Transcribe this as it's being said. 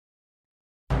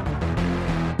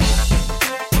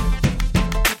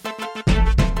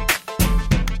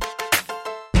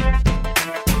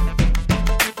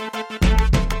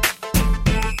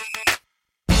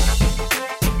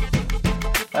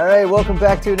right, welcome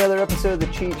back to another episode of The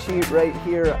Cheat Sheet right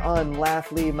here on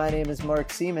Laughly. My name is Mark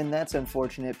Seaman. That's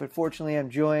unfortunate, but fortunately I'm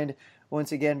joined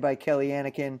once again by Kelly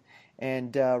Anakin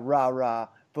and Ra Ra,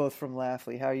 both from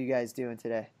Laughly. How are you guys doing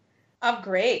today? I'm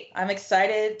great. I'm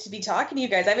excited to be talking to you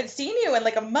guys. I haven't seen you in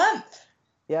like a month.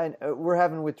 Yeah, we're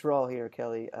having withdrawal here,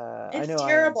 Kelly. It's I know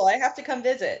terrible. I have to come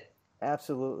visit.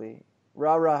 Absolutely.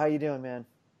 Ra Ra, how you doing, man?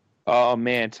 Oh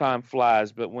man, time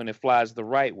flies, but when it flies the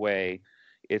right way,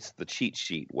 it's the cheat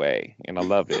sheet way, and I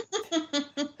love it.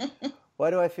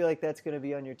 Why do I feel like that's going to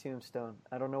be on your tombstone?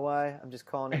 I don't know why. I'm just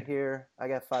calling it here. I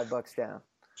got $5 down.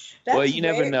 Well, you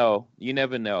never know. You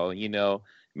never know. You know,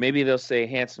 maybe they'll say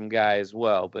handsome guy as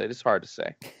well, but it's hard to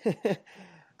say.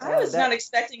 I was not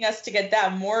expecting us to get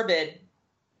that morbid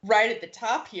right at the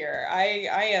top here.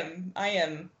 I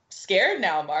am scared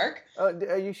now, Mark. Oh,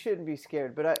 you shouldn't be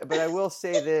scared, but I will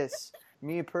say this.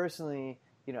 Me personally,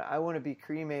 you know, I want to be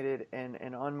cremated, and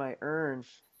on my urn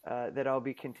that I'll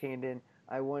be contained in,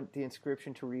 I want the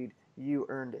inscription to read, "You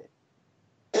earned it."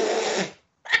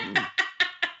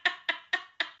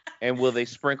 And will they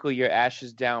sprinkle your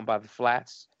ashes down by the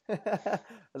flats?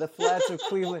 The flats of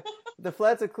Cleveland. The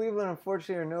flats of Cleveland,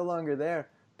 unfortunately, are no longer there.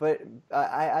 But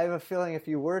I have a feeling if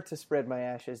you were to spread my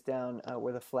ashes down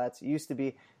where the flats used to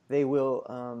be, they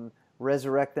will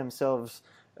resurrect themselves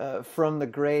from the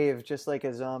grave, just like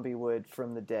a zombie would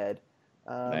from the dead.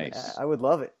 Nice. I would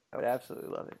love it. I would absolutely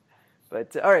love it.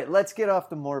 But all right, let's get off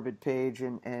the morbid page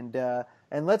and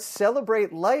let's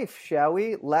celebrate life, shall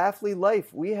we? Laughly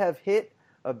life. We have hit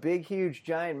a big, huge,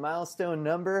 giant milestone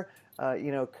number.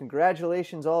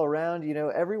 Congratulations all around. You know,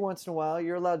 every once in a while,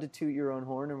 you're allowed to toot your own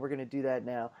horn, and we're going to do that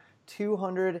now.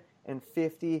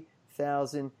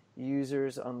 250,000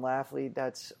 users on Laughly.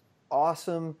 That's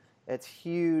awesome. That's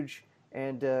huge.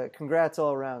 And congrats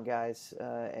all around, guys,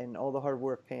 and all the hard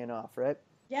work paying off, right?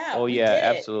 Yeah. Oh, yeah,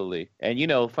 absolutely. And, you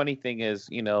know, funny thing is,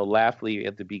 you know, Laughly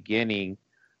at the beginning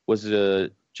was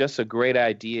just a great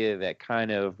idea that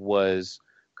kind of was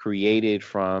created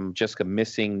from just a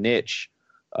missing niche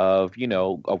of, you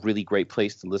know, a really great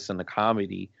place to listen to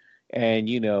comedy. And,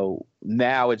 you know,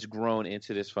 now it's grown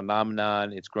into this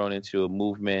phenomenon. It's grown into a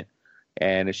movement.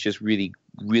 And it's just really,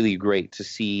 really great to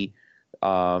see,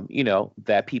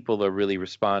 that people are really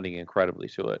responding incredibly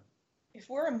to it. If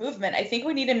we're a movement, I think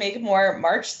we need to make more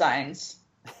march signs.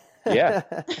 Yeah.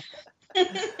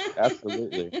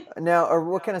 Absolutely. Now,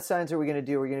 what kind of signs are we going to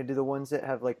do? Are we going to do the ones that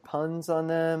have like puns on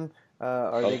them?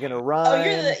 Are they going to rhyme? Oh,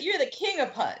 you're the king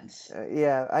of puns.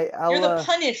 You're the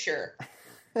Punisher.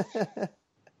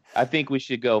 I think we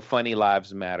should go funny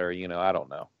lives matter. You know, I don't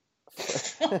know.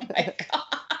 Oh my God.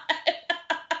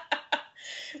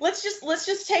 Let's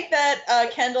just take that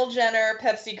Kendall Jenner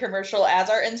Pepsi commercial as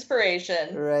our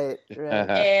inspiration. Right.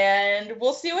 And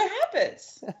we'll see what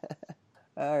happens.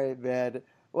 All right, man.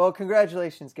 Well,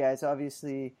 congratulations, guys.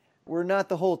 Obviously, we're not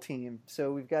the whole team,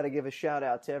 so we've got to give a shout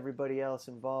out to everybody else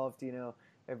involved. You know,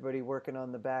 everybody working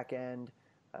on the back end,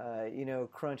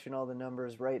 crunching all the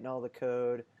numbers, writing all the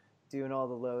code, doing all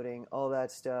the loading, all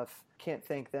that stuff. Can't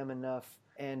thank them enough.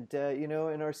 And,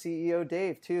 and our CEO,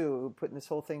 Dave, too, putting this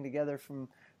whole thing together from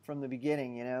the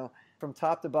beginning, you know. From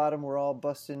top to bottom, we're all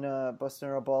busting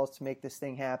our balls to make this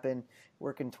thing happen,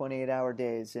 working 28-hour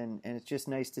days, and it's just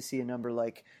nice to see a number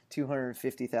like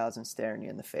 250,000 staring you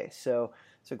in the face. So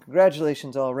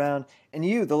congratulations all around. And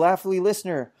you, the Laughly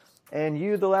listener, and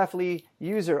you, the Laughly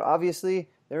user, obviously,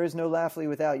 there is no Laughly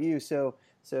without you. So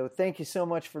thank you so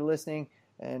much for listening,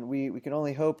 and we can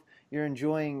only hope you're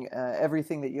enjoying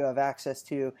everything that you have access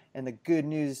to. And the good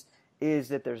news is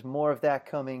that there's more of that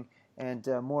coming, and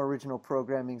more original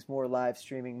programmings, more live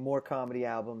streaming, more comedy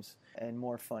albums, and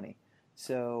more funny.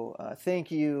 So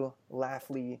thank you,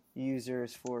 Laughly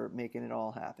users, for making it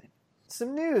all happen.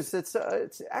 Some news that's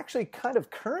it's actually kind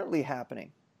of currently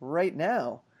happening right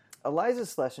now. Eliza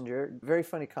Schlesinger, very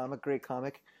funny comic, great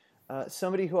comic,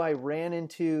 somebody who I ran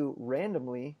into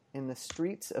randomly in the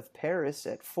streets of Paris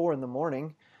at 4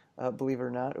 a.m, believe it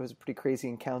or not. It was a pretty crazy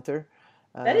encounter.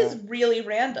 That is really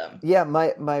random. Yeah,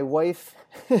 my wife,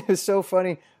 it was so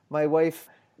funny. My wife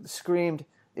screamed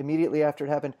immediately after it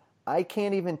happened, "I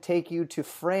can't even take you to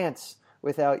France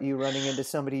without you running into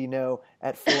somebody you know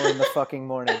at 4 a.m.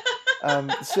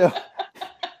 So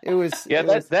it was... Yeah,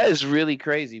 that is really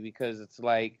crazy, because it's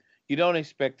like, you don't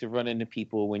expect to run into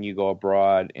people when you go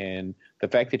abroad. And the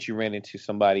fact that you ran into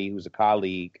somebody who's a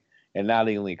colleague, and not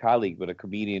only a colleague, but a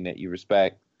comedian that you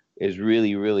respect, is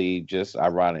really, really just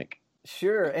ironic.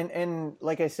 Sure, and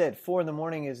like I said, 4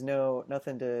 a.m. is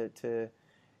nothing to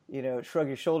shrug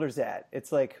your shoulders at.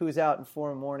 It's like, who's out in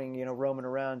 4 a.m, roaming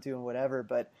around doing whatever.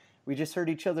 But we just heard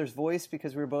each other's voice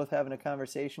because we were both having a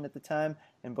conversation at the time,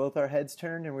 and both our heads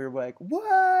turned, and we were like,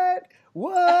 what?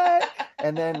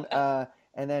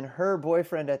 and then her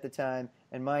boyfriend at the time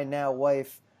and my now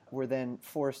wife were then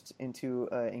forced into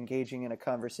engaging in a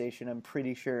conversation I'm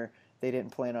pretty sure they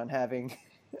didn't plan on having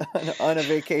on a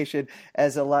vacation,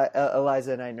 as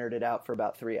Eliza and I nerded out for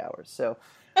about 3 hours. So,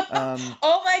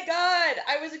 oh my God,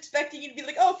 I was expecting you to be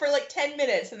like, oh, for like 10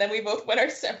 minutes, and then we both went our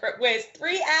separate ways. 3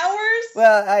 hours?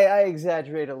 Well, I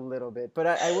exaggerate a little bit, but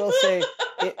I will say,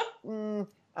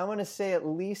 I want to say at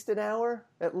least an hour,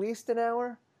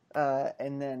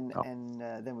 and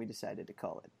then we decided to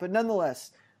call it. But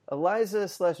nonetheless, Eliza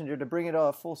Schlesinger, to bring it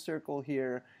all full circle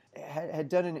here, had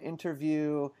done an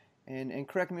interview, and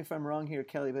correct me if I'm wrong here,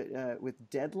 Kelly, but with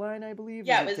Deadline, I believe.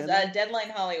 Yeah, it was Deadline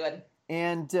Hollywood.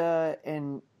 And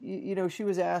you know, she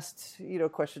was asked, you know,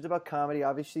 questions about comedy.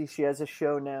 Obviously, she has a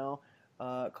show now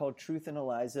called Truth and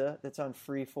Eliza that's on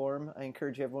Freeform. I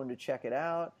encourage everyone to check it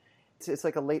out. It's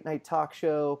like a late night talk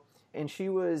show, and she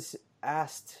was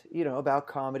asked, you know, about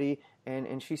comedy,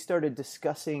 and she started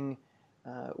discussing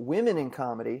women in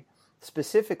comedy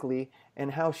specifically,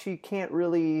 and how she can't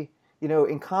really, you know,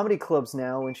 in comedy clubs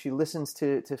now, when she listens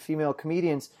to female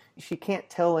comedians, she can't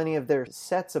tell any of their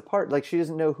sets apart. Like, she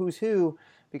doesn't know who's who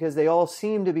because they all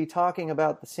seem to be talking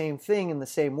about the same thing in the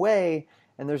same way,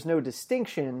 and there's no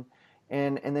distinction.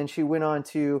 And then she went on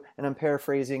to, and I'm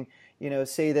paraphrasing, you know,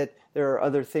 say that there are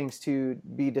other things to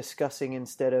be discussing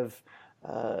instead of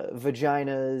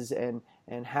vaginas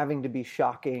and having to be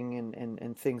shocking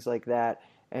and things like that.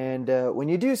 And when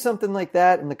you do something like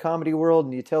that in the comedy world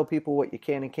and you tell people what you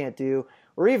can and can't do,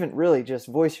 or even really just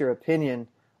voice your opinion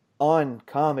on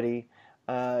comedy,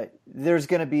 there's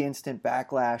going to be instant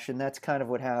backlash. And that's kind of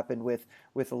what happened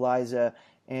with Eliza.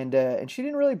 And she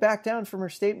didn't really back down from her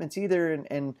statements either.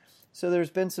 And so there's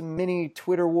been some mini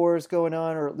Twitter wars going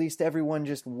on, or at least everyone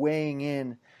just weighing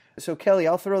in. So Kelly,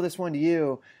 I'll throw this one to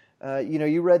you. You know,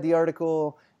 you read the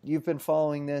article, you've been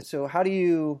following this. So how do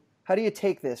you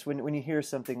take this when you hear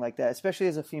something like that, especially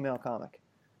as a female comic?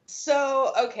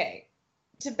 So, okay,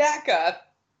 to back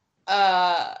up,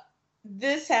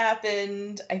 this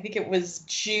happened, I think it was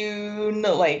June,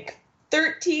 like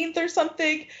 13th or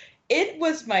something. It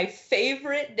was my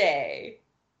favorite day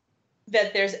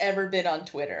that there's ever been on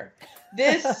Twitter.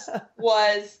 This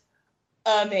was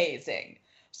amazing.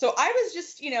 So I was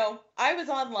just, you know, I was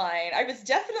online. I was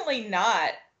definitely not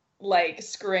like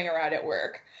screwing around at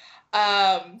work.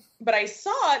 But I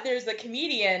saw there's a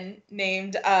comedian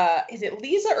named, is it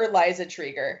Lisa or Liza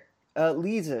Treyger?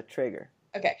 Lisa Treyger.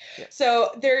 Okay. Yeah.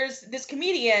 So there's this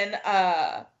comedian,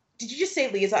 did you just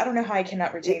say Lisa? I don't know how I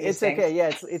cannot retain these things. It's okay.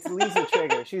 Yeah, it's Lisa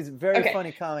Treyger. She's a very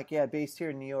funny comic. Yeah, based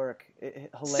here in New York.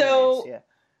 Hilarious. So yeah.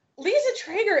 Lisa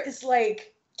Treyger is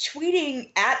like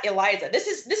tweeting at Eliza. This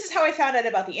is how I found out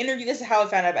about the interview. This is how I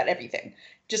found out about everything.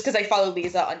 Just because I follow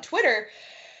Lisa on Twitter.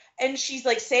 And she's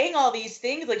like saying all these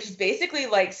things, like she's basically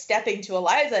like stepping to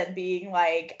Eliza and being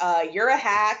like, you're a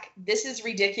hack. This is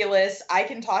ridiculous. I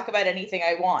can talk about anything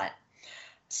I want.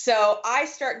 So I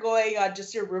start going on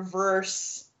just a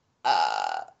reverse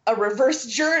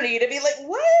journey to be like,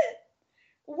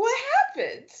 what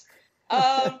happened?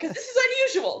 Because this is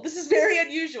unusual. This is very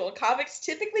unusual. Comics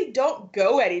typically don't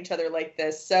go at each other like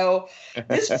this. So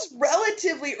this was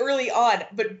relatively early on.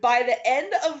 But by the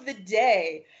end of the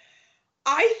day,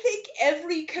 I think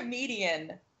every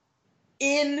comedian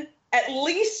in at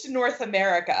least North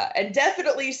America, and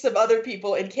definitely some other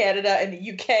people in Canada and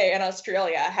the UK and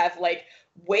Australia, have like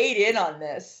weighed in on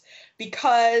this,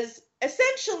 because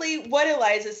essentially what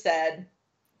Eliza said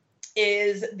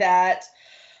is that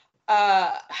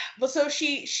so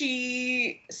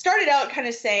she started out kind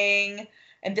of saying,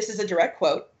 and this is a direct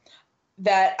quote,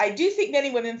 that I do think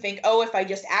many women think, oh, if I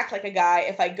just act like a guy,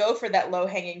 if I go for that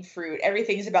low-hanging fruit,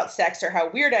 everything's about sex or how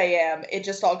weird I am, it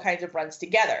just all kinds of runs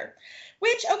together.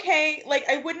 Which, okay, like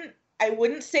I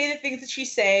wouldn't say the things that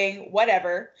she's saying,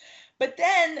 whatever. But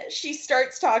then she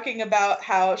starts talking about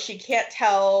how she can't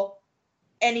tell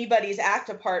anybody's act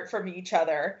apart from each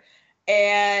other.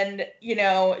 And, you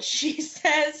know, she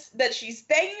says that she's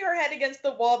banging her head against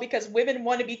the wall because women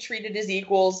want to be treated as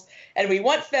equals and we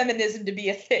want feminism to be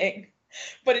a thing.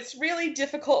 But it's really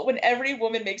difficult when every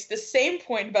woman makes the same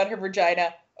point about her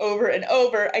vagina over and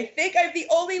over. I think I'm the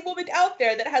only woman out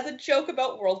there that has a joke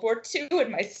about World War II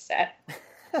in my set.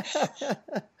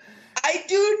 I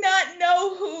do not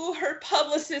know who her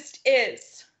publicist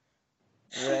is.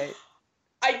 Right.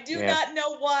 I do not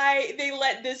know why they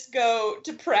let this go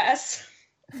to press,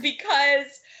 because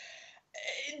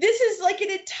this is like an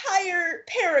entire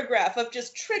paragraph of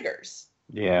just triggers.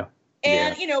 Yeah.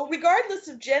 And, regardless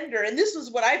of gender, and this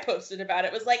was what I posted about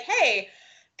it, was like, hey,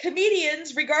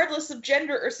 comedians, regardless of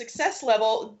gender or success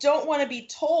level, don't want to be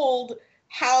told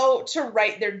how to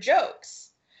write their jokes.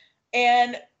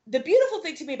 And the beautiful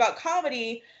thing to me about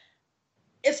comedy,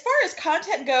 as far as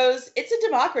content goes, it's a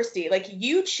democracy. Like,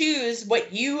 you choose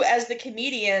what you as the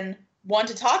comedian want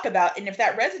to talk about. And if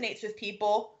that resonates with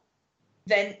people,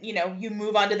 then, you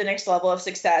move on to the next level of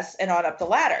success and on up the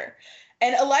ladder.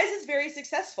 And Eliza's very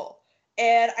successful.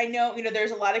 And I know,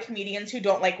 there's a lot of comedians who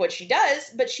don't like what she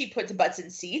does, but she puts butts in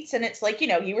seats, and it's like,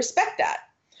 you respect that.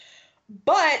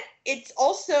 But it's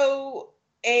also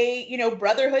a,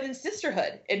 brotherhood and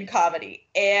sisterhood in comedy.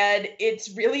 And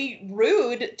it's really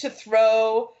rude to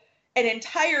throw an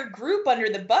entire group under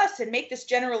the bus and make this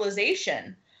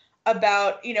generalization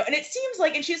about, and it seems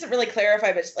like, and she doesn't really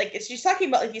clarify, but it's like, she's talking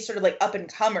about like these sort of like up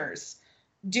and comers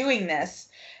doing this.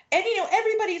 And,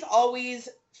 everybody's always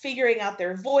figuring out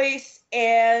their voice.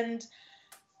 And,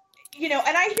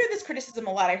 and I hear this criticism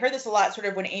a lot. I heard this a lot sort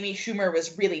of when Amy Schumer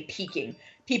was really peaking.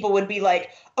 People would be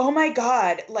like, oh my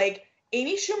God, like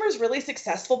Amy Schumer's really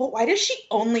successful, but why does she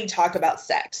only talk about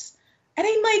sex? And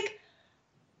I'm like,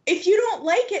 if you don't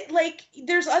like it, like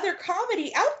there's other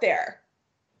comedy out there.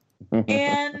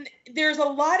 And there's a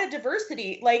lot of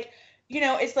diversity. Like,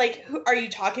 it's like, are you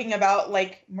talking about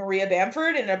like Maria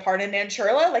Bamford and Aparna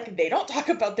Nancherla? Like, they don't talk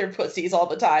about their pussies all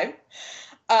the time.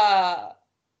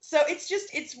 So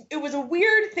it was a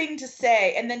weird thing to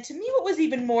say. And then to me, what was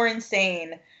even more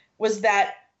insane was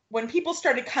that when people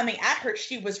started coming at her,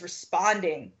 she was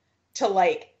responding to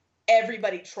like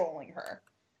everybody trolling her.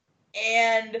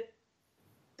 And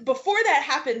before that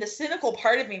happened, the cynical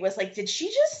part of me was like, did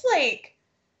she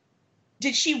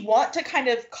want to kind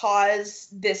of cause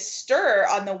this stir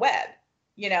on the web?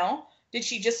 Did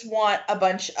she just want a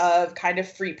bunch of kind of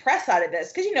free press out of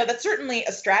this? Because, that's certainly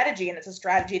a strategy, and it's a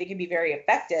strategy that can be very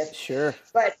effective. Sure.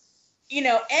 But,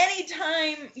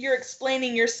 anytime you're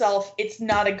explaining yourself, it's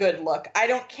not a good look. I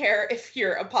don't care if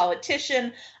you're a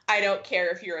politician. I don't care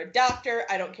if you're a doctor.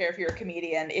 I don't care if you're a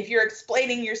comedian. If you're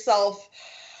explaining yourself,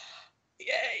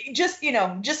 just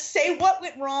say what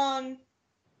went wrong.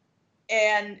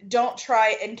 And don't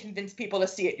try and convince people to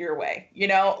see it your way.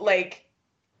 Like,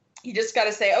 you just got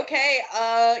to say, okay,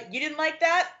 you didn't like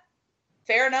that?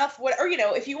 Fair enough. Or,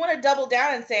 if you want to double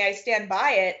down and say, I stand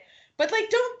by it, but like,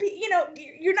 don't be,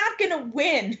 you're not going to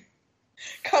win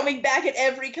coming back at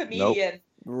every comedian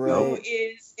who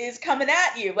is coming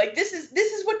at you. Like, this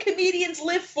is what comedians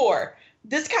live for,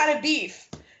 this kind of beef.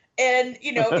 And,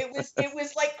 it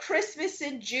was like Christmas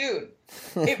in June.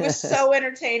 It was so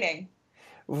entertaining.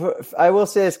 I will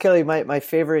say this, Kelly, my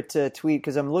favorite tweet,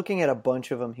 because I'm looking at a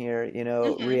bunch of them here,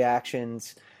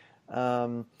 reactions.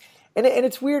 And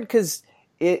it's weird because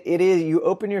it is, you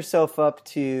open yourself up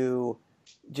to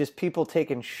just people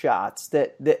taking shots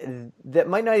that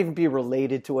might not even be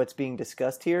related to what's being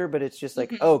discussed here, but it's just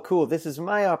like, oh, cool, this is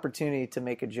my opportunity to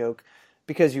make a joke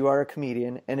because you are a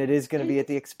comedian, and it is going to be at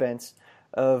the expense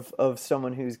of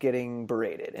someone who's getting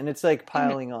berated. And it's like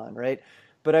piling on, right?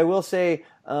 But I will say,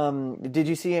 did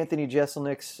you see Anthony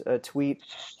Jeselnik's tweet?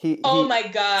 Oh my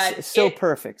God!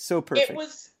 Perfect. It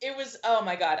was. Oh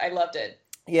my God! I loved it.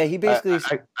 Yeah, he basically.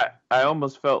 I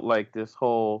almost felt like this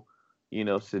whole,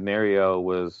 scenario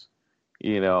was,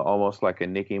 almost like a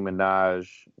Nicki Minaj,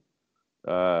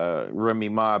 Remy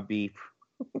Ma beef.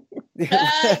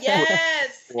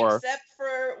 Yes, except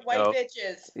for white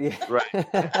bitches. Yeah. Right.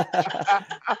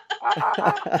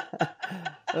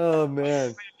 Oh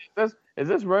man. Is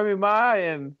this Remy Ma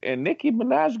and Nicki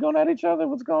Minaj going at each other?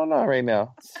 What's going on right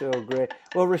now? So great.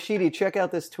 Well, Rashidi, check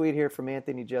out this tweet here from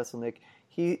Anthony Jeselnik.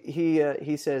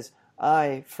 He says,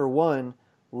 I, for one,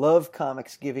 love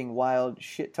comics giving wild,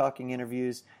 shit-talking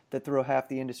interviews that throw half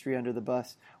the industry under the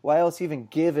bus. Why else even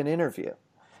give an interview?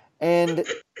 And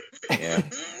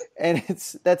and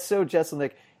that's so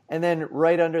Jeselnik. And then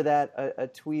right under that, a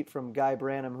tweet from Guy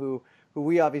Branum, who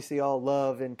we obviously all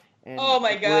love and oh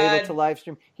my God, we're able to live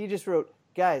stream. He just wrote,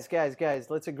 guys,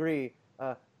 let's agree.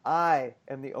 I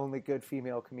am the only good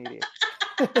female comedian.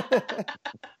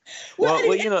 well,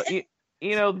 here's the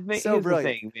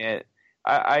thing, man.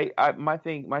 My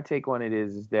take on it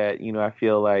is that, I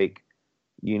feel like,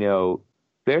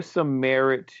 there's some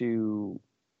merit to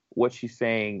what she's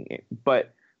saying,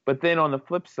 but then on the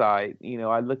flip side,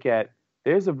 I look at,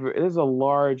 there's a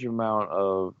large amount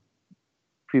of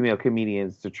female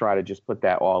comedians to try to just put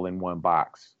that all in one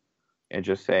box and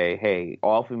just say, hey,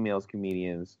 all females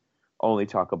comedians only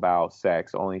talk about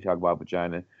sex, only talk about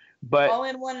vagina. But all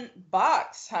in one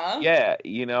box, huh? Yeah, I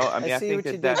mean, I see think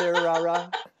what you did there, rah-rah.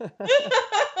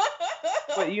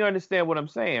 But you understand what I'm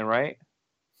saying, right?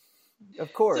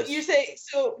 Of course. So you say,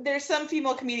 so there's some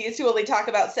female comedians who only talk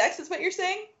about sex, is what you're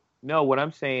saying? No, what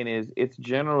I'm saying is it's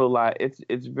generalize.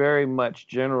 It's very much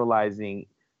generalizing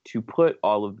to put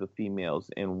all of the females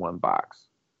in one box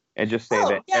and just say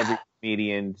that every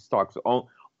comedian talks.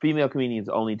 Female comedians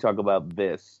only talk about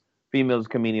this. Female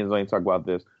comedians only talk about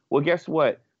this. Well, guess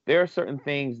what? There are certain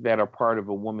things that are part of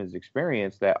a woman's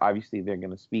experience that obviously they're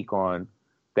going to speak on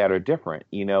that are different,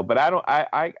 you know. But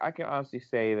I can honestly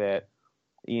say that,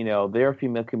 you know, there are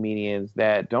female comedians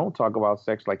that don't talk about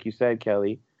sex, like you said,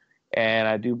 Kelly. And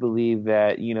I do believe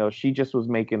that, you know, she just was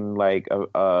making like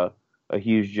a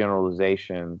huge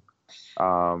generalization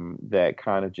that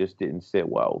kind of just didn't sit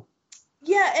well.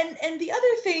 Yeah, and the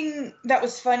other thing that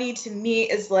was funny to me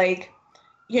is like,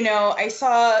 you know, I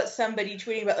saw somebody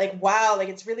tweeting about like, wow, like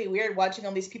it's really weird watching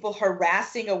all these people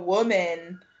harassing a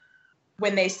woman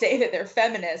when they say that they're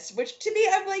feminists, which to me,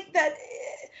 I'm like that.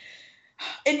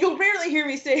 And you'll rarely hear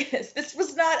me say this. This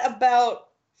was not about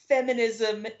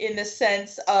feminism in the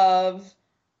sense of,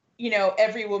 you know,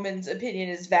 every woman's opinion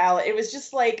is valid. It was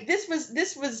just like, this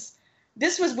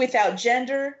was without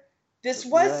gender. This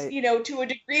was, right, you know, to a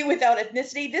degree without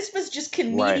ethnicity. This was just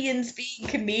comedians being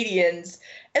comedians.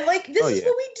 And like, this is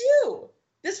what we do.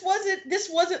 This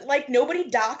wasn't like nobody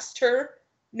doxed her.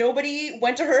 Nobody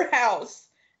went to her house.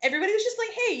 Everybody was just like,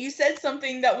 hey, you said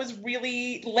something that was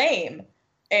really lame,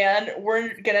 and we're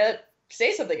going to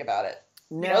say something about it.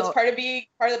 Now, you know, it's part of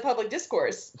the public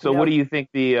discourse. So what do you think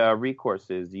the recourse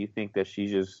is? Do you think that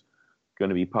she's just going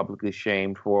to be publicly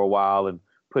shamed for a while and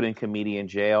put in comedian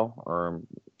jail? Or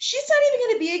she's not even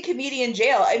going to be in comedian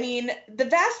jail. I mean, the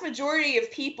vast majority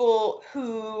of people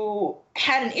who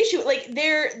had an issue, like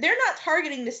they're not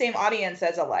targeting the same audience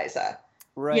as Iliza.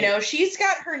 Right. You know, she's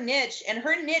got her niche, and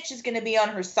her niche is going to be on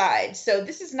her side. So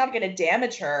this is not going to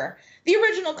damage her. The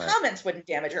original comments wouldn't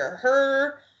damage her.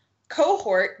 Her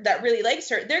cohort that really likes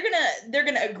her, they're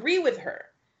gonna agree with her.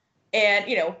 And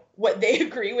you know what they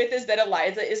agree with is that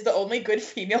Iliza is the only good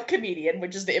female comedian,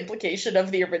 which is the implication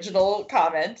of the original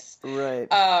comments. Right.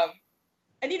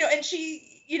 And you know, and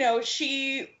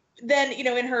she then, you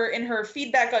know, in her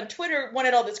feedback on Twitter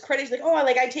wanted all this credit. She's like, oh,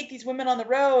 I take these women on the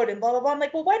road and blah blah blah. I'm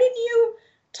like, well, why didn't you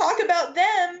talk about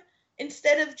them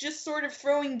instead of just sort of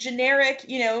throwing generic,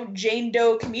 you know, Jane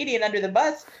Doe comedian under the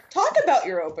bus? Talk about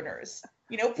your openers.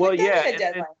 You know, put them in a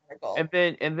deadline article.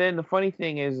 And then the funny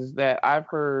thing is that I've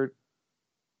heard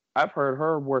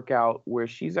her work out where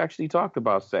she's actually talked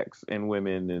about sex and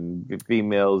women and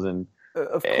females and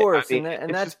of course, and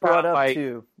that's brought up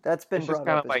too. That's been brought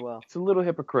up as well. It's a little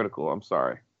hypocritical. I'm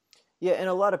sorry. Yeah, and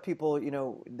a lot of people, you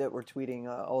know, that were tweeting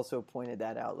also pointed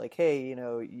that out. Like, hey, you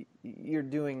know, you've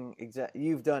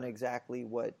done exactly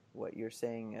what you're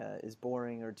saying is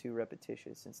boring or too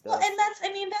repetitious and stuff. Well,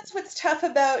 and that's what's tough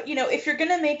about, you know, if you're going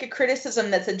to make a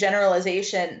criticism that's a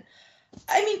generalization.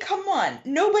 I mean, come on,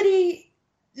 nobody's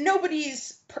not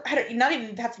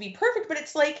even have to be perfect, but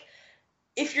it's like,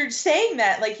 if you're saying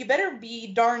that, like, you better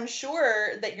be darn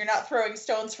sure that you're not throwing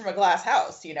stones from a glass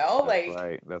house, you know?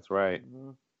 That's right.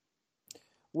 Mm-hmm.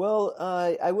 Well,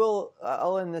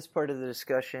 I'll end this part of the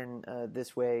discussion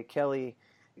this way. Kelly,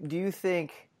 do you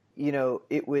think, you know,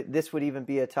 this would even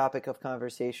be a topic of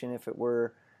conversation if it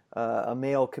were a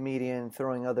male comedian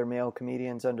throwing other male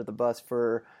comedians under the bus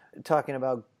for talking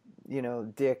about, you know,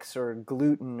 dicks or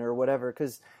gluten or whatever?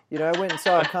 Because, you know, I went and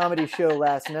saw a comedy show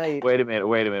last night. Wait a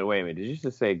minute. Did you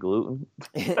just say gluten?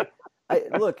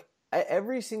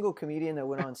 Every single comedian that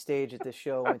went on stage at this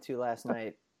show I went to last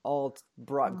night all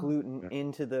brought gluten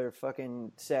into their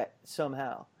fucking set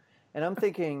somehow. And I'm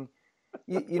thinking,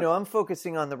 you know, I'm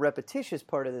focusing on the repetitious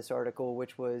part of this article,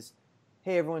 which was,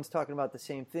 hey, everyone's talking about the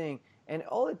same thing. And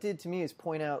all it did to me is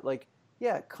point out, like,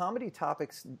 yeah, comedy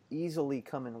topics easily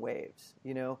come in waves,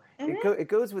 you know? Mm-hmm. It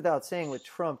goes without saying with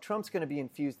Trump. Trump's going to be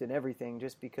infused in everything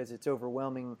just because it's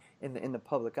overwhelming in the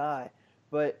public eye.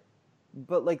 But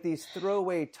like these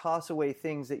throwaway, toss-away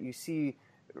things that you see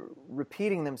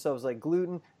repeating themselves like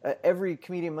gluten. Every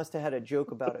comedian must have had a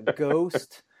joke about a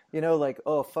ghost, you know, like,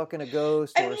 oh, fucking a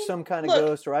ghost, or some kind of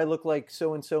ghost, or I look like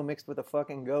so-and-so mixed with a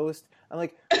fucking ghost. I'm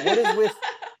like, what is with,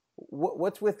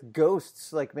 what's with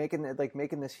ghosts, like making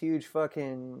this huge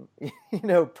fucking, you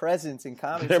know, presence in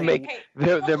comedy? They're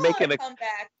making a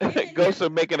comeback. Ghosts are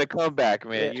making a comeback,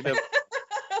 man. Yeah. You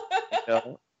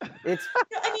know? It's.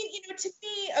 I mean, you know, to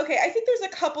me, okay, I think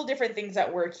there's a couple different things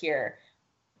at work here.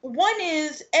 One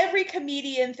is every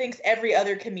comedian thinks every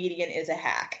other comedian is a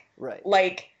hack. Right.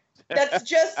 Like, that's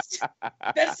just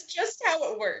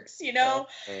how it works, you know?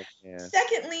 Yeah.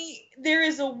 Secondly, there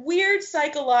is a weird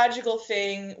psychological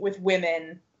thing with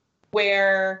women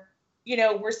where, you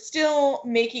know, we're still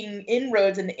making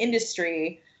inroads in the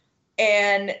industry,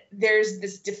 And there's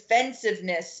this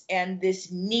defensiveness and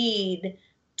this need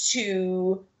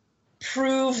to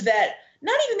prove that,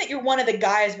 not even that you're one of the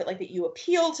guys, but like that you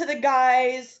appeal to the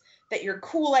guys, that you're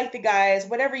cool like the guys,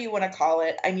 whatever you want to call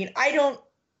it. I mean, I don't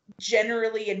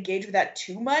generally engage with that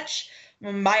too much.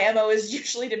 My MO is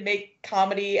usually to make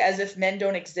comedy as if men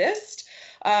don't exist.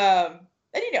 And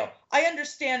you know, I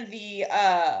understand the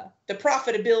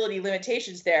profitability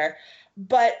limitations there,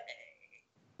 but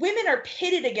women are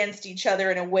pitted against each other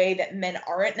in a way that men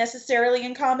aren't necessarily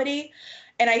in comedy.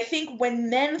 And I think when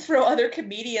men throw other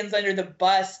comedians under the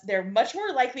bus, they're much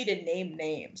more likely to name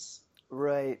names.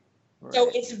 Right.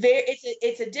 So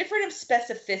it's a different of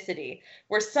specificity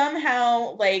where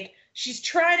somehow like she's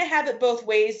trying to have it both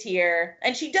ways here.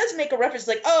 And she does make a reference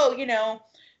like, oh, you know,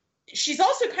 she's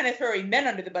also kind of throwing men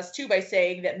under the bus too by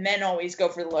saying that men always go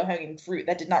for the low-hanging fruit.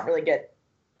 That did not really get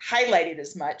highlighted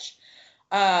as much.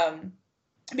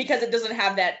 Because it doesn't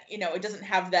have that, you know, it doesn't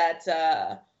have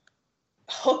that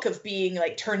hook of being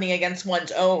like turning against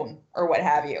one's own or what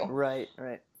have you. Right.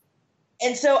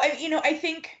 And so, I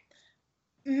think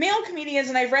male comedians,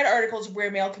 and I've read articles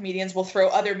where male comedians will throw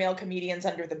other male comedians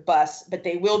under the bus, but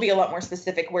they will be a lot more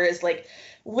specific. Whereas like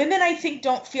women, I think,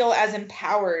 don't feel as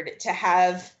empowered to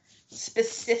have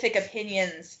specific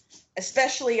opinions,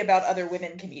 especially about other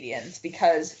women comedians,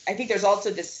 because I think there's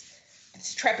also this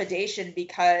trepidation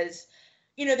because,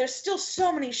 you know, there's still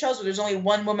so many shows where there's only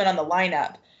one woman on the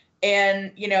lineup.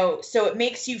 And, you know, so it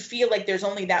makes you feel like there's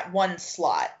only that one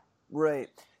slot. Right.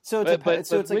 So it's like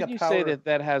when a you power... say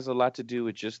that has a lot to do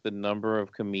with just the number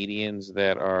of comedians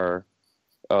that are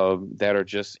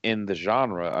just in the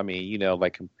genre. I mean, you know,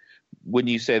 like when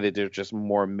you say that there's just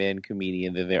more men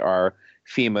comedian than there are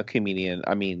female comedian,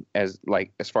 I mean, as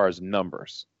far as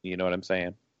numbers, you know what I'm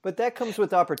saying? But that comes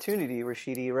with opportunity,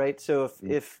 Rashidi, right? So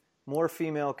if more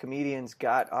female comedians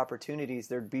got opportunities,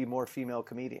 there'd be more female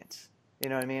comedians. You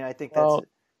know what I mean? I think that's...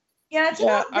 Yeah, it's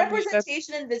about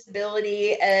representation and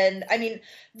visibility. And I mean,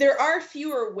 there are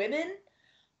fewer women.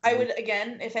 I would,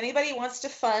 again, if anybody wants to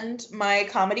fund my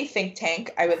comedy think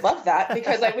tank, I would love that,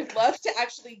 because I would love to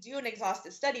actually do an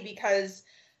exhaustive study, because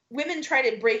women try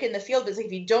to break in the field. But if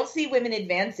you don't see women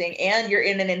advancing and you're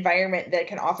in an environment that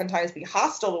can oftentimes be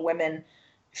hostile to women,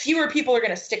 fewer people are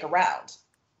going to stick around.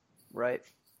 Right.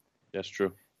 That's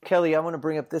true. Kelly, I want to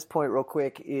bring up this point real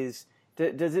quick is...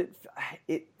 Does it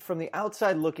from the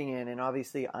outside looking in, and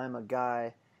obviously I'm a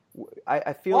guy,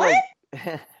 I feel what?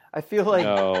 like I feel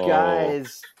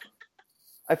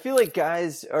like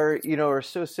guys are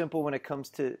so simple when it comes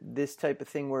to this type of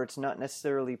thing, where it's not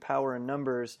necessarily power in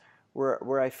numbers,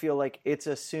 where I feel like it's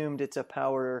assumed it's a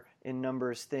power in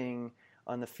numbers thing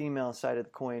on the female side of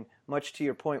the coin, much to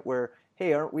your point where,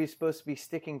 hey, aren't we supposed to be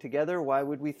sticking together? Why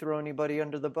would we throw anybody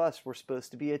under the bus? We're supposed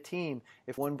to be a team.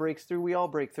 If one breaks through, we all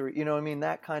break through. You know what I mean?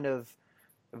 That kind of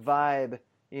vibe,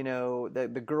 you know, the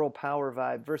girl power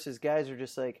vibe, versus guys are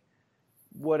just like,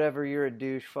 whatever, you're a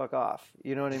douche, fuck off.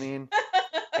 You know what I mean?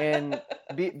 And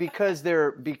because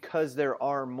there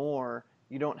are more,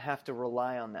 you don't have to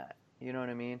rely on that. You know what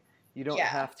I mean? You don't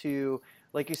have to,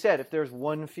 like you said, if there's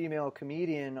one female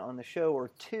comedian on the show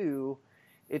or two,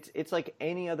 it's like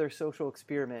any other social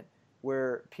experiment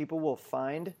where people will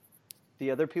find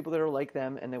the other people that are like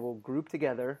them and they will group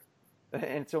together, and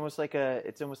it's almost like a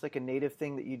native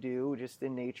thing that you do just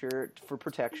in nature for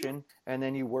protection, and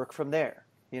then you work from there.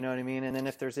 You know what I mean? And then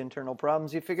if there's internal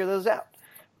problems, you figure those out.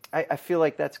 I feel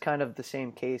like that's kind of the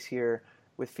same case here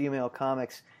with female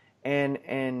comics, and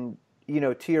you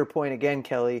know, to your point again,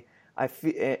 Kelly,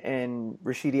 and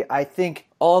Rashidi, I think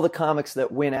all the comics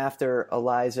that went after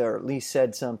Eliza, or at least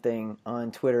said something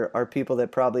on Twitter, are people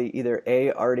that probably either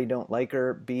A, already don't like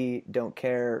her, B, don't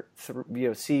care,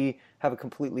 C, have a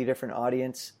completely different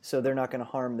audience, so they're not going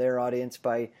to harm their audience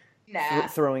by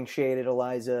throwing shade at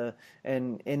Eliza,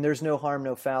 and there's no harm,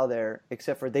 no foul there,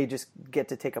 except for they just get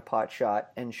to take a pot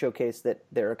shot and showcase that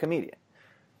they're a comedian.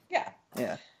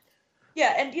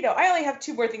 Yeah, and, you know, I only have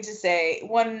two more things to say.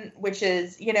 One, which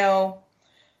is, you know,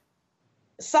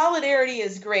 solidarity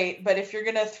is great, but if you're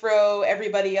going to throw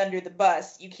everybody under the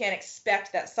bus, you can't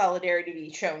expect that solidarity to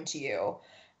be shown to you.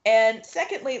 And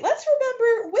secondly, let's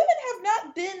remember, women have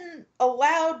not been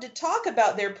allowed to talk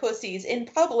about their pussies in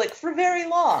public for very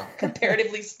long,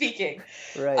 comparatively speaking.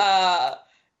 Right.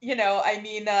 You know, I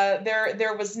mean,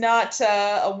 there was not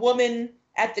a woman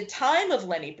at the time of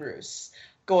Lenny Bruce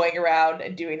going around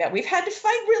and doing that. We've had to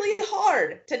fight really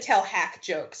hard to tell hack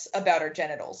jokes about our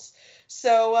genitals.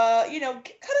 So, you know, cut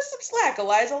us some slack,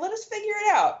 Eliza. Let us figure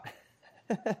it out.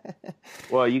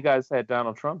 Well, you guys had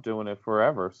Donald Trump doing it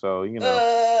forever, so, you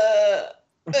know.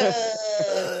 Hashtag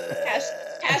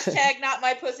Hashtag not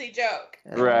my pussy joke.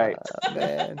 Right.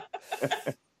 Man.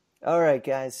 All right,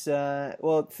 guys.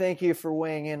 Well, thank you for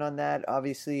weighing in on that.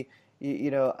 Obviously,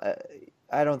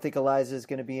 I don't think Eliza is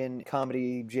going to be in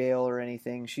comedy jail or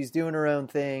anything. She's doing her own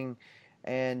thing,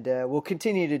 and will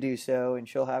continue to do so, and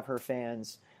she'll have her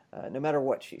fans no matter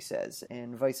what she says,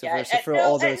 and vice versa for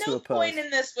all those who oppose. At no point in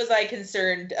this was I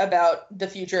concerned about the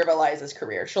future of Eliza's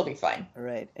career. She'll be fine. All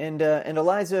right. And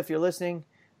Eliza, if you're listening,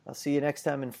 I'll see you next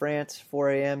time in France,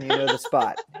 4 a.m. You know the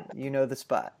spot. You know the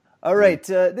spot. All right,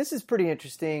 this is pretty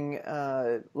interesting.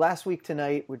 Last Week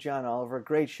Tonight with John Oliver,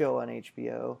 great show on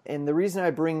HBO. And the reason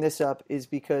I bring this up is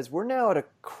because we're now at a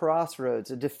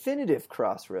crossroads, a definitive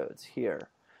crossroads here,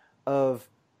 of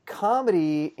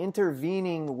comedy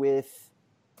intervening with,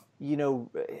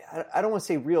 I don't want to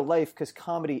say real life because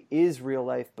comedy is real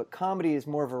life, but comedy is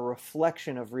more of a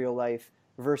reflection of real life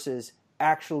versus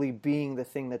actually being the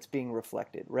thing that's being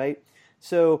reflected, right?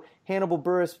 So Hannibal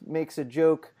Buress makes a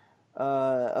joke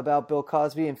about Bill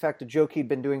Cosby. In fact, a joke he'd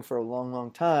been doing for a long, long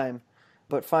time,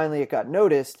 but finally it got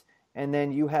noticed, and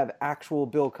then you have actual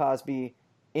Bill Cosby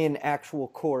in actual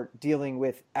court dealing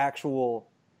with actual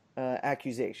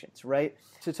accusations, right?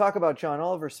 To talk about John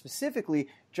Oliver specifically,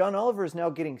 John Oliver is now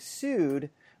getting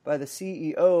sued by the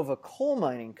CEO of a coal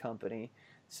mining company.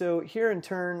 So here in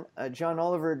turn, John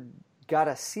Oliver got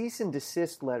a cease and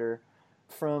desist letter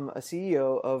from a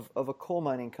CEO of a coal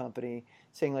mining company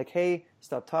saying like, hey,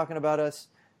 stop talking about us,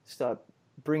 stop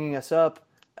bringing us up,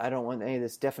 I don't want any of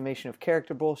this defamation of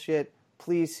character bullshit,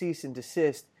 please cease and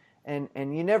desist. And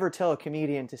you never tell a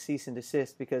comedian to cease and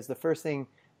desist because the first thing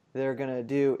they're going to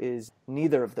do is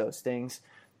neither of those things.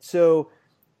 So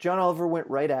John Oliver went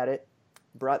right at it,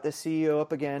 brought the CEO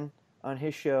up again on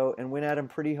his show and went at him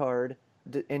pretty hard,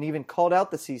 and even called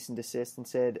out the cease and desist and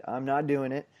said, I'm not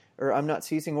doing it, or I'm not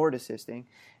ceasing or desisting.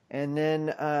 And then,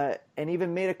 and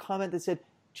even made a comment that said,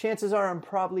 chances are I'm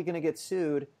probably going to get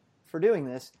sued for doing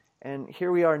this. And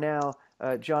here we are now,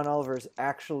 John Oliver's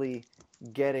actually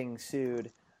getting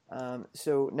sued.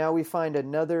 So now we find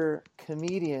another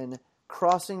comedian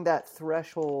crossing that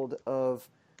threshold of,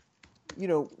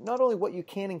 not only what you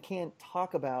can and can't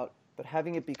talk about, but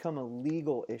having it become a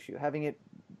legal issue, having it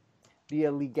be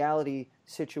a legality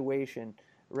situation.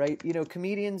 Right?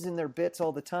 Comedians in their bits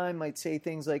all the time might say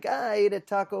things like, I ate at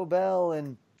Taco Bell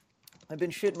and I've been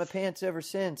shitting my pants ever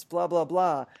since, blah, blah,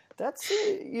 blah. That's,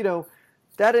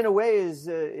 that in a way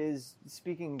is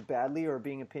speaking badly or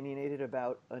being opinionated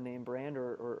about a name brand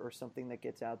or something that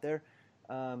gets out there.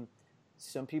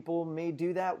 Some people may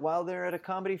do that while they're at a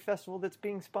comedy festival that's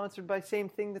being sponsored by same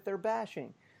thing that they're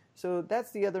bashing. So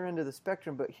that's the other end of the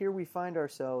spectrum. But here we find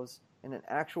ourselves in an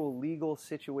actual legal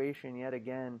situation yet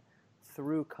again,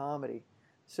 through comedy.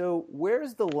 So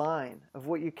where's the line of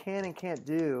what you can and can't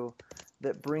do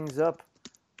that brings up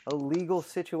a legal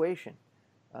situation?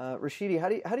 Rashidi,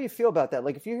 how do you feel about that?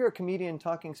 Like if you hear a comedian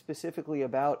talking specifically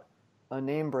about a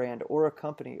name brand or a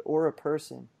company or a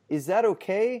person, is that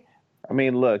okay? I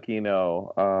mean, look,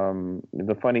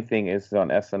 the funny thing is on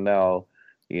SNL,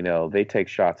 they take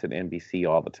shots at NBC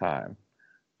all the time.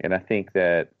 And I think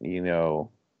that,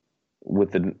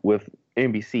 with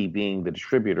NBC being the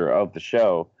distributor of the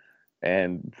show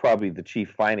and probably the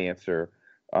chief financer,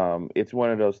 it's one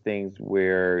of those things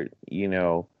where,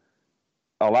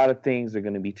 a lot of things are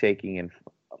going to be taken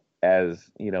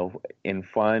in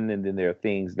fun, and then there are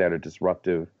things that are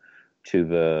disruptive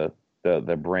to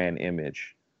the brand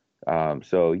image.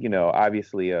 So,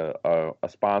 obviously a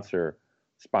sponsor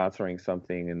sponsoring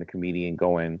something and the comedian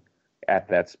going at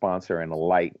that sponsor in a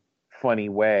light, funny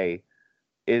way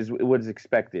is what is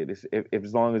expected. If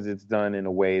as long as it's done in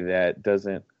a way that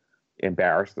doesn't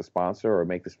embarrass the sponsor or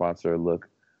make the sponsor look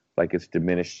like it's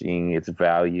diminishing its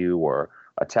value or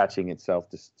attaching itself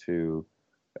to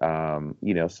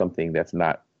something that's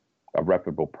not a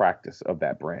reputable practice of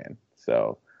that brand.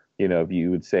 So, if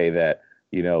you would say that,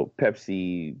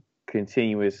 Pepsi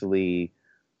continuously,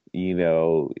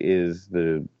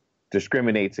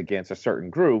 discriminates against a certain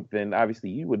group, then obviously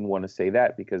you wouldn't want to say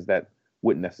that because that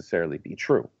wouldn't necessarily be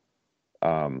true.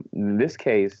 In this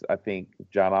case, I think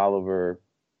John Oliver,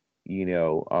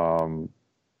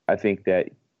 I think that,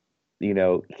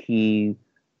 he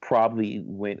probably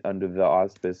went under the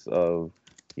auspice of,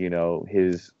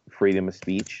 his freedom of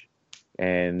speech.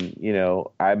 And,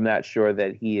 I'm not sure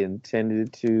that he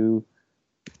intended to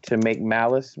make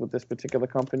malice with this particular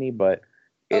company, but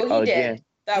he did.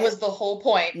 That was the whole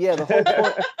point. Yeah, the whole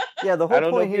point. Yeah, the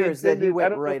whole point here is that he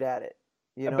went right at it.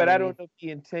 But I don't know if he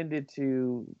intended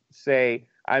to say,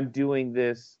 I'm doing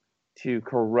this to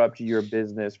corrupt your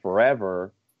business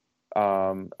forever.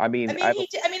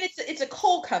 It's a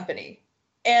coal company.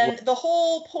 And the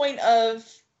whole point of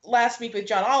last week with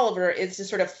John Oliver is to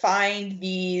sort of find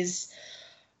these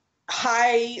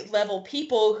high level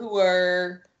people who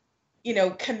are,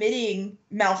 committing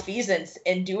malfeasance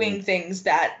and doing things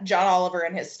that John Oliver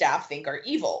and his staff think are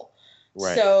evil.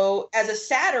 Right. So as a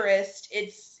satirist,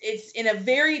 it's in a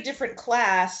very different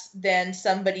class than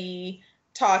somebody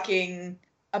talking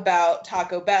about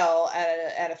Taco Bell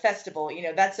at a festival.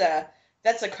 That's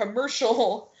a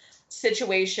commercial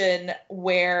situation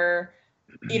where,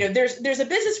 there's a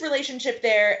business relationship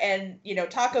there, and,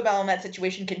 Taco Bell in that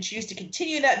situation can choose to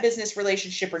continue that business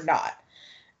relationship or not.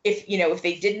 If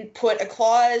they didn't put a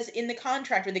clause in the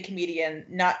contract with the comedian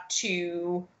not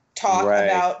to talk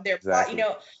about their plot,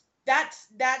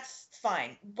 that's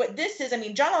fine. But this is,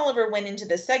 John Oliver went into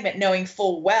this segment knowing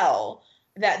full well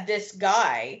that this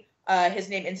guy, his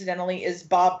name incidentally is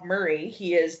Bob Murray.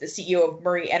 He is the CEO of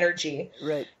Murray Energy.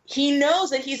 Right. He knows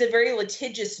that he's a very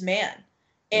litigious man,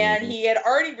 and he had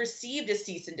already received a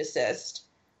cease and desist.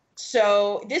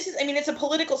 So this is, it's a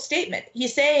political statement.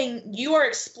 He's saying you are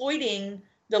exploiting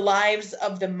the lives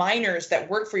of the miners that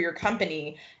work for your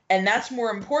company, and that's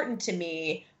more important to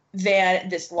me than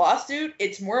this lawsuit.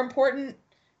 It's more important,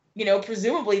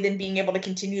 presumably, than being able to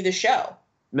continue the show.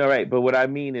 No, right. But what I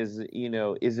mean is,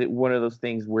 is it one of those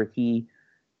things where he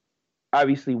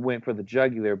obviously went for the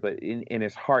jugular, but in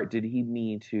his heart, did he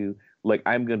mean to, like,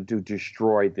 I'm going to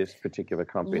destroy this particular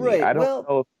company? Right. I don't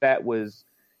know if that was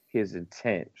his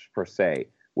intent, per se,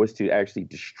 was to actually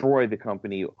destroy the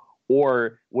company,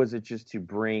 or was it just to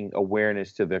bring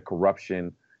awareness to the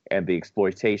corruption and the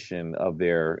exploitation of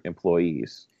their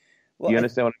employees? Well, you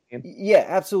understand what I mean? Yeah,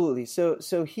 absolutely. So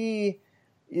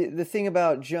the thing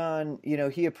about John,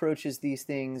 he approaches these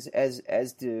things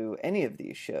as do any of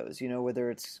these shows, whether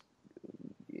it's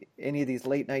any of these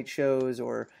late night shows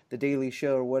or the Daily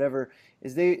Show or whatever,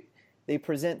 is they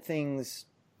present things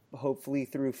hopefully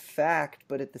through fact,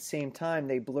 but at the same time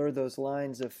they blur those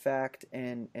lines of fact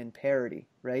and parody,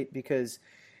 right? Because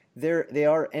they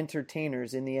are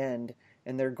entertainers in the end,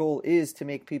 and their goal is to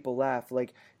make people laugh.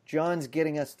 Like, John's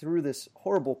getting us through this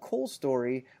horrible Cole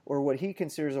story, or what he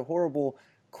considers a horrible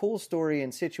Cole story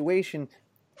and situation,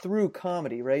 through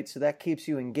comedy, right? So that keeps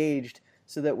you engaged,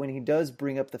 so that when he does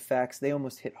bring up the facts, they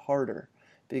almost hit harder,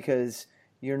 because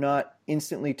you're not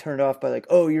instantly turned off by, like,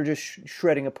 oh, you're just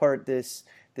shredding apart the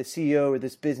CEO or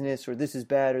this business, or this is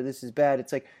bad or this is bad.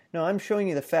 It's like, no, I'm showing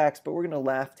you the facts, but we're going to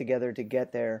laugh together to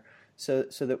get there, so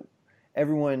that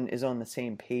everyone is on the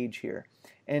same page here.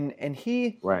 And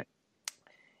he right.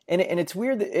 And it's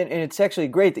weird that, and it's actually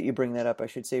great that you bring that up, I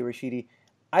should say, Rashidi.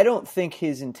 I don't think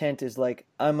his intent is like,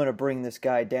 I'm going to bring this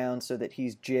guy down so that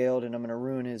he's jailed and I'm going to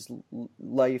ruin his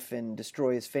life and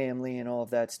destroy his family and all of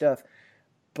that stuff.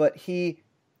 But he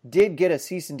did get a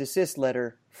cease and desist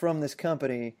letter from this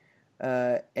company,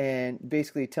 and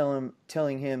basically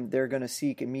telling him they're going to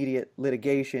seek immediate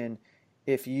litigation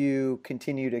if you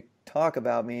continue to talk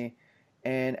about me.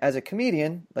 And as a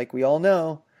comedian, like we all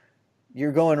know,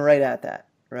 you're going right at that,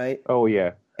 right? Oh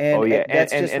yeah. And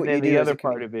that's just and what then you do. The other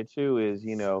part of it too is,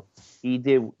 he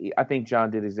did. I think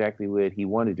John did exactly what he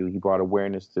wanted to do. He brought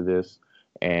awareness to this,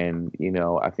 and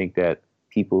I think that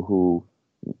people who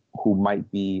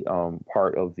might be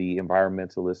part of the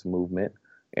environmentalist movement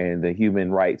and the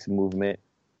human rights movement,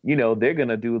 they're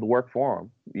gonna do the work for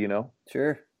him.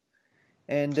 Sure.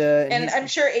 And I'm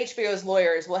sure HBO's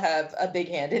lawyers will have a big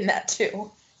hand in that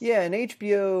too. Yeah, and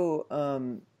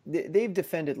HBO. They've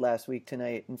defended Last Week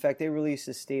Tonight. In fact, they released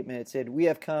a statement. It said, "We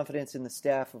have confidence in the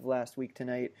staff of Last Week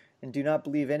Tonight and do not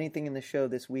believe anything in the show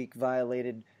this week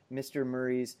violated Mr.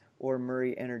 Murray's or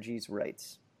Murray Energy's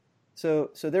rights."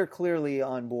 So they're clearly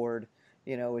on board,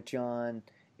 with John.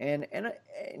 And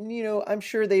I'm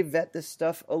sure they vet this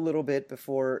stuff a little bit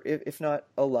before, if not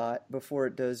a lot, before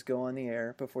it does go on the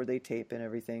air, before they tape and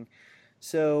everything.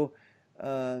 So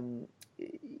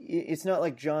it's not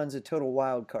like John's a total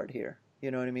wild card here. You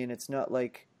know what I mean? It's not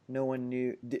like no one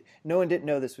didn't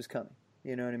know this was coming.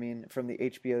 You know what I mean? From the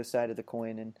HBO side of the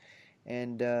coin,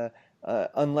 and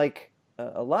unlike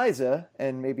Eliza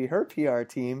and maybe her PR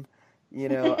team,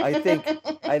 I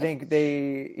think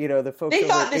they, the folks they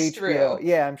over thought at this HBO, through.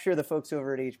 yeah, I'm sure the folks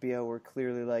over at HBO were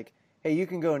clearly like, hey, you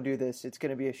can go and do this. It's going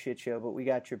to be a shit show, but we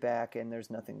got your back, and there's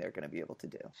nothing they're going to be able to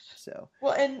do. So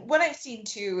well, and what I've seen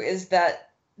too is that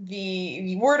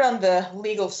the word on the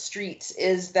legal streets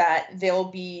is that they'll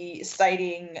be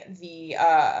citing the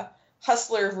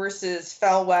Hustler versus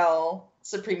Falwell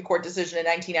Supreme Court decision in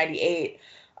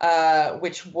 1998,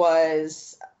 which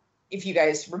was, if you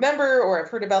guys remember or have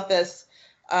heard about this,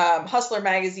 Hustler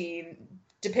magazine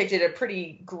depicted a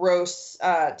pretty gross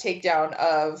takedown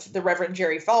of the Reverend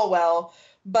Jerry Falwell,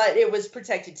 but it was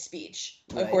protected speech,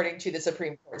 Right. according to the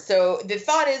Supreme Court. So the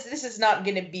thought is this is not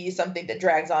going to be something that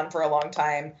drags on for a long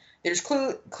time. There's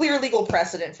clear legal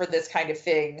precedent for this kind of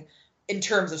thing in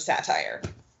terms of satire.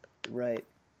 Right.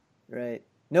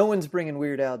 No one's bringing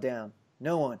Weird Al down.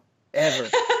 No one. Ever.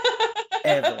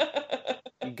 Ever.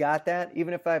 You got that?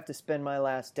 Even if I have to spend my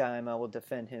last dime, I will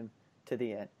defend him to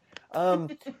the end.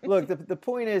 Look, the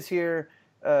point is here,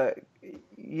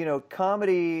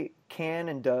 comedy can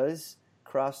and does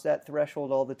cross that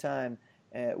threshold all the time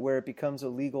where it becomes a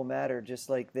legal matter just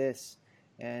like this.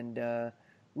 And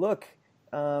look,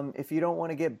 if you don't want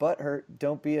to get butthurt,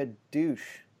 don't be a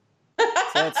douche.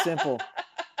 It's that simple.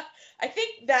 I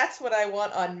think that's what I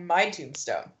want on my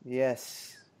tombstone.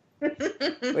 Yes.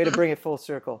 Way to bring it full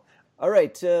circle. All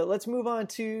right, let's move on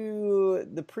to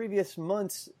the previous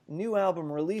month's new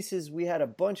album releases. We had a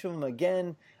bunch of them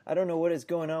again. I don't know what is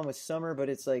going on with summer, but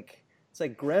it's like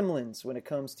Gremlins when it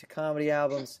comes to comedy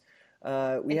albums.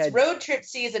 It's road trip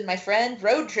season, my friend.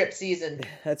 Road trip season.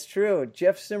 That's true.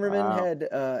 Jeff Zimmerman had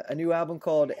a new album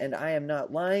called And I Am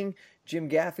Not Lying. Jim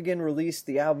Gaffigan released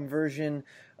the album version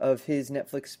of his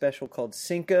Netflix special called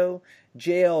Cinco.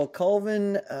 J.L.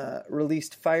 Colvin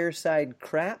released Fireside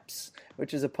Craps,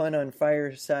 which is a pun on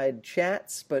Fireside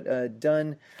Chats, but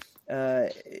done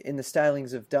in the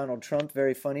stylings of Donald Trump.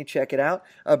 Very funny. Check it out.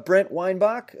 Brent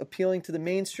Weinbach, appealing to the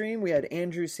mainstream. We had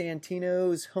Andrew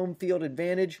Santino's Home Field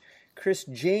Advantage. Chris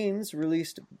James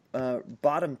released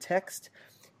Bottom Text.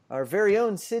 Our very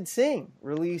own Sid Singh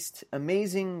released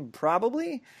Amazing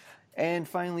Probably. And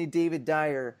finally, David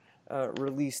Dyer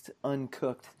released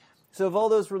Uncooked. So of all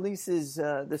those releases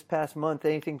this past month,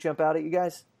 anything jump out at you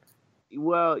guys?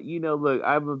 Well, look,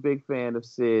 I'm a big fan of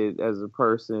Sid as a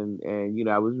person, and,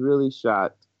 I was really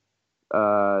shocked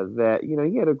that,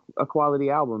 he had a quality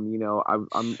album. I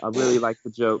really like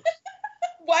the jokes.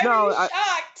 Why were you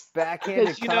shocked?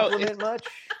 Backhanded compliment much?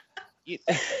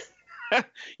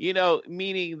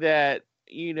 Meaning that,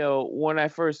 when I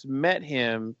first met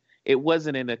him, it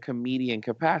wasn't in a comedian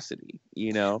capacity,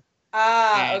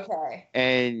 Okay.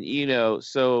 And,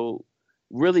 so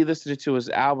really listening to his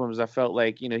albums, I felt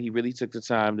like, he really took the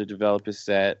time to develop his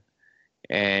set.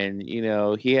 And,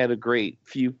 he had a great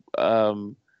few,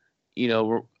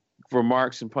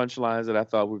 remarks and punchlines that I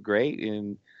thought were great.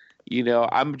 And,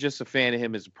 I'm just a fan of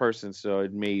him as a person. So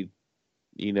it made,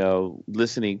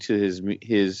 listening to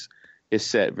his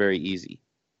set very easy.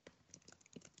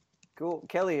 Cool.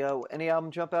 Kelly, any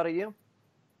album jump out at you?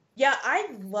 Yeah, I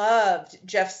loved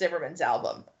Jeff Zimmerman's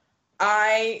album.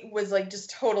 I was just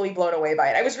totally blown away by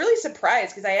it. I was really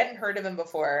surprised because I hadn't heard of him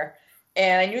before,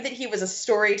 and I knew that he was a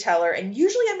storyteller, and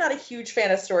usually I'm not a huge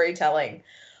fan of storytelling,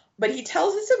 but he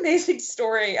tells this amazing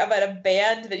story about a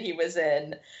band that he was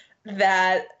in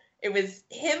that it was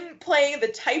him playing the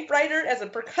typewriter as a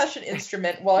percussion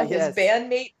instrument while his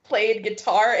bandmate played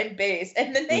guitar and bass,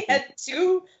 and then they had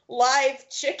two live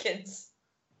chickens.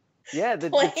 Yeah,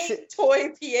 playing toy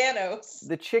pianos.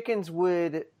 The chickens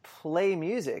would play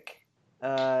music.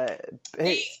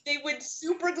 They would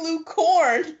super glue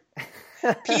corn,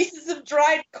 pieces of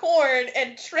dried corn,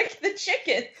 and trick the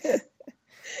chickens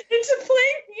into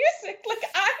playing music.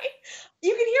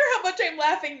 You can hear how much I'm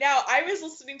laughing now. I was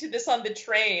listening to this on the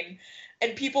train,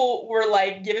 and people were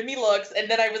giving me looks,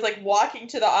 and then I was walking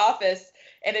to the office.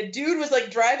 And a dude was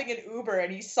driving an Uber,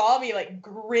 and he saw me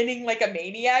grinning like a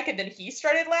maniac, and then he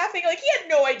started laughing. He had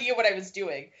no idea what I was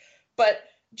doing. But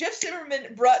Jeff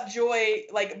Zimmerman brought joy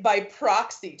by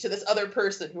proxy to this other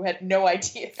person who had no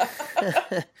idea.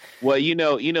 Well,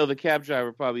 the cab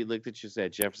driver probably looked at you and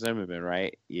said, Jeff Zimmerman,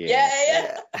 right?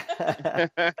 Yeah.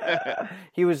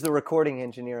 He was the recording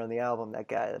engineer on the album, that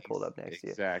guy that pulled up next to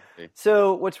you. Exactly.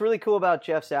 So what's really cool about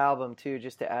Jeff's album, too,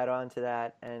 just to add on to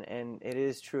that, and it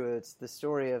is true, it's the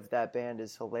story of that band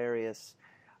is hilarious.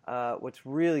 What's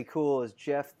really cool is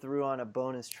Jeff threw on a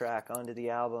bonus track onto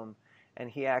the album, and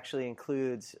he actually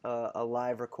includes a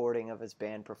live recording of his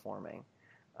band performing.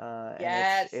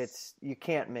 Yes, and it's you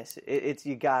can't miss it. It's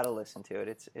you gotta listen to it.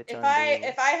 It's if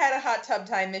I had a hot tub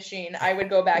time machine, I would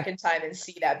go back in time and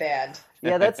see that band.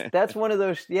 Yeah, that's one of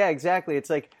those. Yeah, exactly.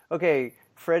 It's okay.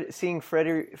 Seeing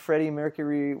Freddie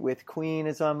Mercury with Queen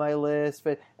is on my list,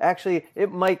 but actually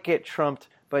it might get trumped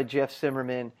by Jeff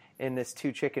Zimmerman in this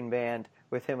Two Chicken Band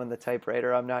with him on the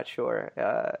typewriter. I'm not sure.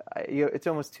 It's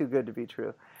almost too good to be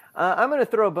true. I'm going to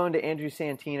throw a bone to Andrew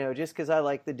Santino just because I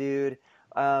like the dude.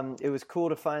 It was cool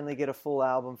to finally get a full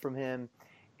album from him.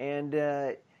 And,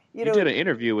 you did an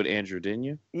interview with Andrew, didn't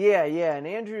you? Yeah. And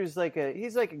Andrew's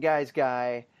he's a guy's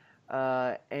guy.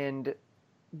 But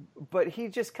he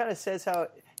just kind of says how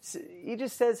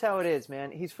it is,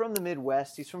 man. He's from the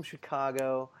Midwest. He's from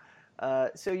Chicago.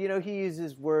 So, he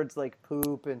uses words like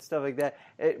poop and stuff like that.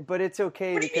 But it's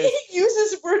okay because... He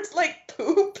uses words like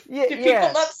poop? Yeah, Do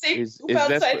people not say poop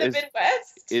outside the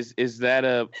Midwest? Is that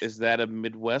a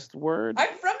Midwest word?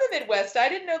 I'm from the Midwest. I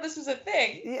didn't know this was a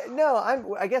thing. Yeah, no,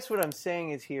 I guess what I'm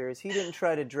saying is he didn't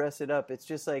try to dress it up. It's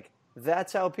just like,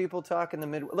 that's how people talk in the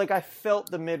Midwest. Like, I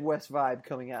felt the Midwest vibe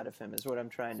coming out of him is what I'm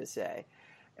trying to say.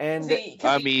 And he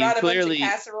brought a bunch of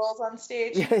casseroles on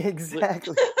stage. Yeah,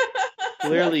 exactly.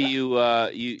 Clearly,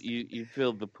 you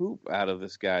filled the poop out of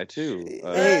this guy too.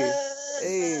 Hey.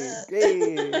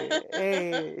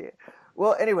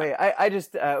 Well, anyway, I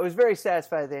just was very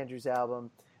satisfied with Andrew's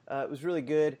album. It was really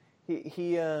good.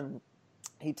 He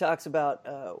talks about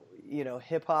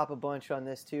hip hop a bunch on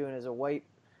this too, and as a white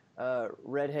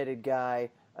redheaded guy,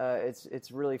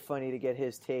 it's really funny to get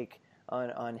his take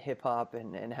on hip hop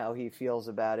and how he feels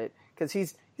about it, because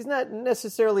he's not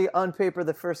necessarily on paper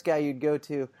the first guy you'd go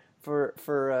to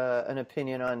for an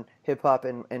opinion on hip hop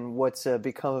and what's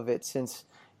become of it since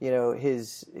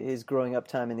his growing up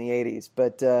time in the 80s.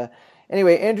 But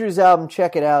anyway, Andrew's album,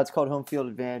 check it out. It's called Home Field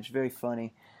Advantage. Very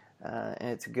funny. And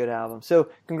it's a good album. So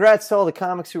congrats to all the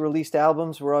comics who released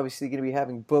albums. We're obviously going to be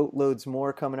having boatloads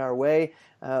more coming our way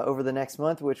over the next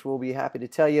month, which we'll be happy to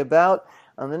tell you about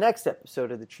on the next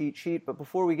episode of the Cheat Sheet. But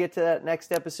before we get to that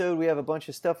next episode, we have a bunch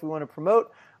of stuff we want to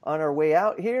promote on our way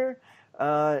out here.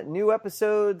 New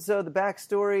episodes, the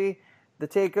backstory, the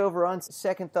takeover, on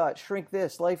Second Thought, Shrink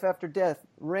This, Life After Death,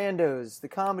 Randos, the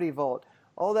Comedy Vault.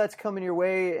 All that's coming your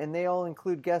way, and they all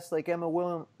include guests like Emma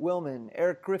Willman,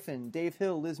 Eric Griffin, Dave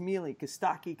Hill, Liz Mealy,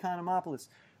 Kostaki Economopoulos,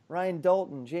 Ryan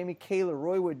Dalton, Jamie Kaler,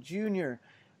 Roy Wood Jr.,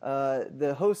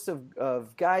 the hosts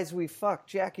of Guys We Fuck,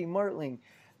 Jackie Martling,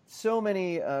 so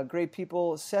many great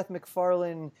people, Seth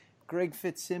MacFarlane, Greg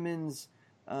Fitzsimmons.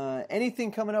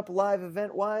 Anything coming up live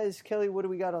event-wise? Kelly, what do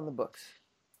we got on the books?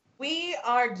 We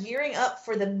are gearing up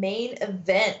for the main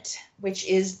event, which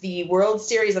is the World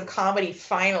Series of Comedy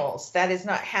Finals. That is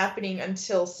not happening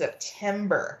until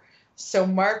September. So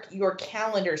mark your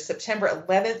calendar, September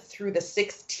 11th through the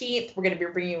 16th. We're going to be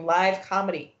bringing you live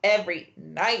comedy every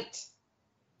night.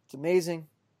 It's amazing.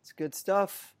 It's good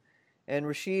stuff. And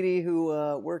Rashidi, who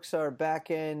works our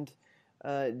back-end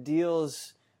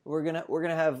deals, we're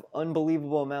gonna have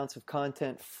unbelievable amounts of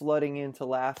content flooding into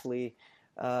Laughley.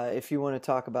 If you want to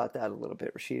talk about that a little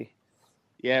bit, Rashidi.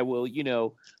 Yeah, well,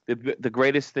 the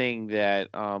greatest thing that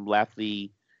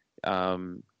Laughley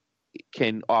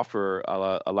can offer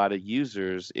a lot of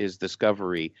users is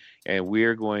discovery, and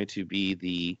we're going to be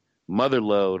the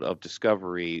motherlode of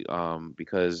discovery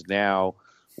because now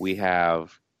we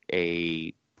have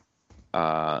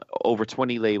over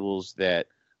 20 labels that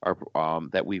are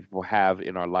that we have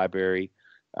in our library,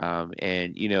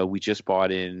 and we just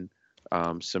bought in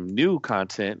some new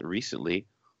content recently,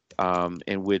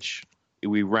 in which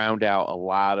we round out a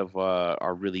lot of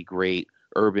our really great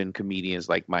urban comedians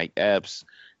like Mike Epps,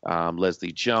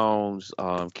 Leslie Jones,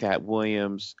 Cat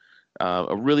Williams,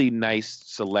 a really nice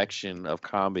selection of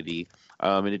comedy.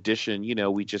 In addition,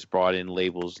 we just brought in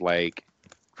labels like,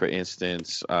 for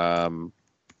instance,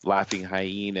 Laughing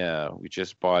Hyena. We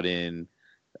just brought in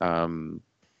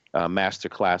Master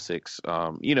Classics.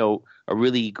 A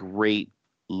really great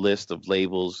list of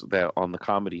labels that on the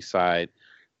comedy side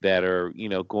that are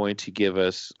going to give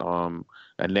us an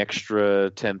extra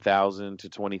 10,000 to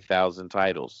 20,000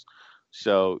 titles.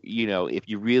 So if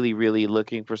you're really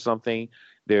looking for something,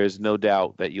 there's no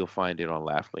doubt that you'll find it on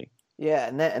Laughley. Yeah,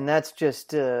 and that's just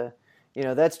to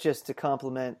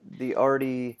complement the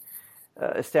already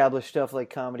established stuff like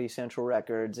Comedy Central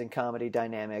Records and Comedy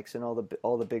Dynamics and all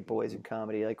the big boys in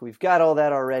comedy. Like, we've got all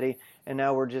that already, and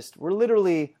now we're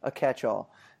literally a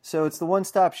catch-all. So it's the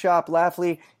one-stop shop,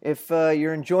 Laughley. If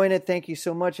you're enjoying it, thank you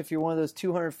so much. If you're one of those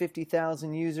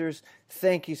 250,000 users,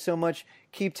 thank you so much.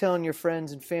 Keep telling your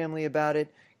friends and family about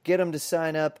it. Get them to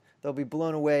sign up. They'll be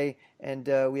blown away. And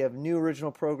we have new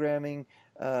original programming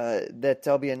that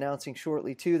I'll be announcing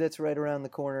shortly, too. That's right around the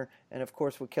corner. And, of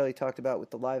course, what Kelly talked about with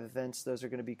the live events, those are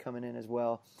going to be coming in as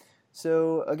well.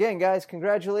 So, again, guys,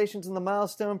 congratulations on the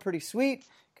milestone. Pretty sweet.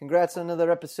 Congrats on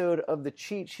another episode of the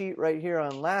Cheat Sheet right here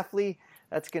on Laughley.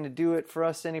 That's going to do it for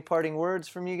us. Any parting words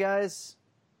from you guys?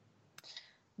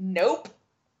 Nope.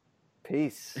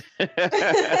 Peace.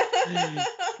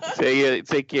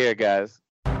 Take care, guys.